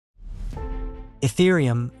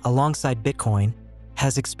Ethereum, alongside Bitcoin,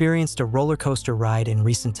 has experienced a roller coaster ride in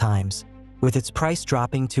recent times, with its price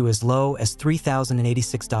dropping to as low as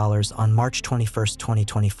 $3,086 on March 21,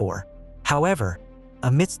 2024. However,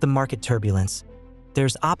 amidst the market turbulence,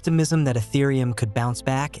 there's optimism that Ethereum could bounce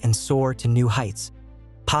back and soar to new heights,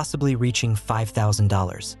 possibly reaching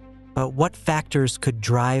 $5,000. But what factors could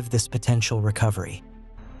drive this potential recovery?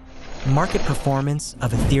 Market performance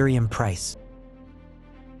of Ethereum price.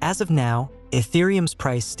 As of now, Ethereum's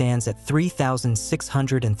price stands at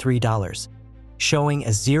 $3,603, showing a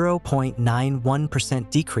 0.91%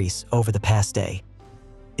 decrease over the past day.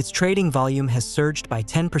 Its trading volume has surged by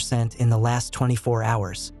 10% in the last 24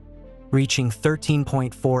 hours, reaching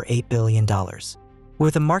 $13.48 billion.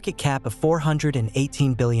 With a market cap of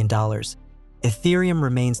 $418 billion, Ethereum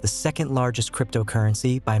remains the second largest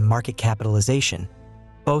cryptocurrency by market capitalization,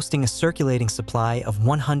 boasting a circulating supply of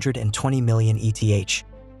 120 million ETH.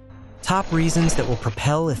 Top reasons that will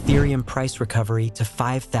propel Ethereum price recovery to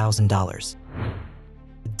 $5,000.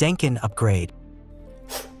 Denkin upgrade.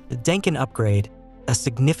 The Denkin upgrade, a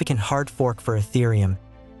significant hard fork for Ethereum,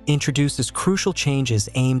 introduces crucial changes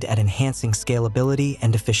aimed at enhancing scalability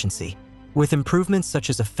and efficiency. With improvements such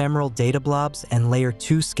as ephemeral data blobs and Layer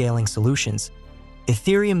 2 scaling solutions,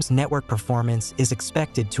 Ethereum's network performance is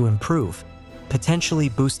expected to improve, potentially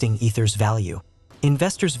boosting Ether's value.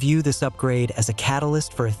 Investors view this upgrade as a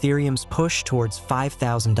catalyst for Ethereum's push towards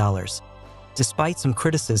 $5,000, despite some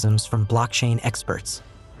criticisms from blockchain experts.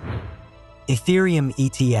 Ethereum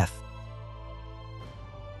ETF.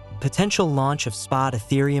 Potential launch of spot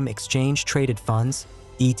Ethereum exchange-traded funds,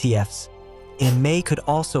 ETFs, in May could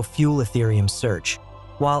also fuel Ethereum's surge.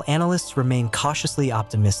 While analysts remain cautiously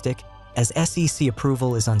optimistic, as SEC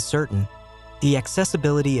approval is uncertain, the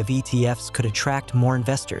accessibility of ETFs could attract more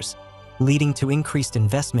investors, leading to increased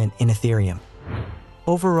investment in Ethereum.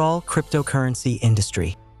 Overall cryptocurrency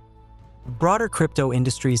industry. Broader crypto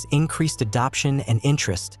industry's increased adoption and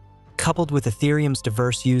interest, coupled with Ethereum's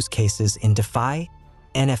diverse use cases in DeFi,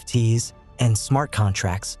 NFTs, and smart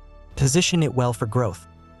contracts, position it well for growth.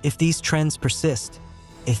 If these trends persist,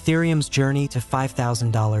 Ethereum's journey to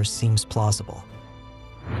 $5,000 seems plausible.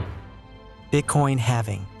 Bitcoin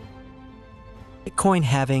halving. Bitcoin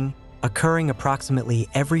halving, occurring approximately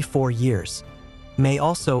every 4 years, may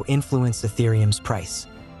also influence Ethereum's price.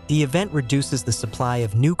 The event reduces the supply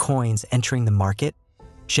of new coins entering the market,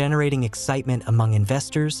 generating excitement among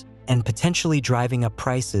investors and potentially driving up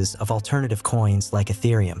prices of alternative coins like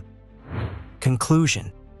Ethereum.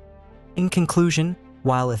 Conclusion. In conclusion,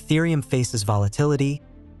 while Ethereum faces volatility,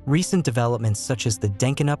 recent developments such as the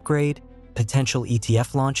Denkin upgrade, potential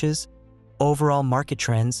ETF launches, overall market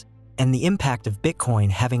trends, and the impact of Bitcoin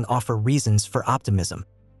halving offer reasons for optimism.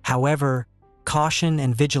 However, caution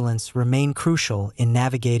and vigilance remain crucial in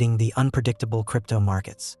navigating the unpredictable crypto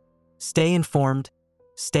markets. Stay informed,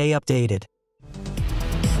 stay updated,